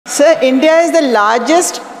Sir, India is the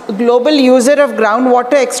largest global user of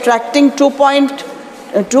groundwater, extracting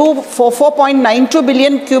 4.92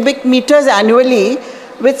 billion cubic meters annually,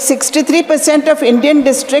 with 63% of Indian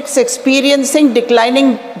districts experiencing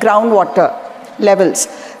declining groundwater levels.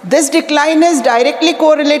 This decline is directly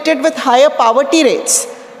correlated with higher poverty rates,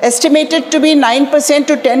 estimated to be 9%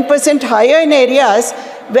 to 10% higher in areas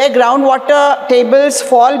where groundwater tables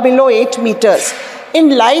fall below 8 meters.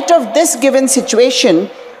 In light of this given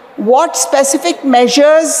situation, what specific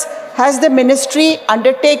measures has the ministry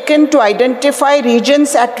undertaken to identify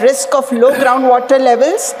regions at risk of low groundwater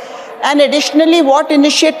levels? And additionally, what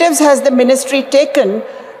initiatives has the ministry taken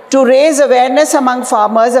to raise awareness among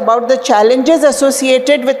farmers about the challenges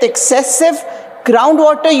associated with excessive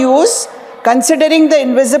groundwater use, considering the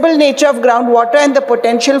invisible nature of groundwater and the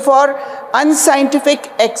potential for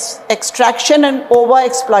unscientific extraction and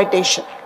overexploitation?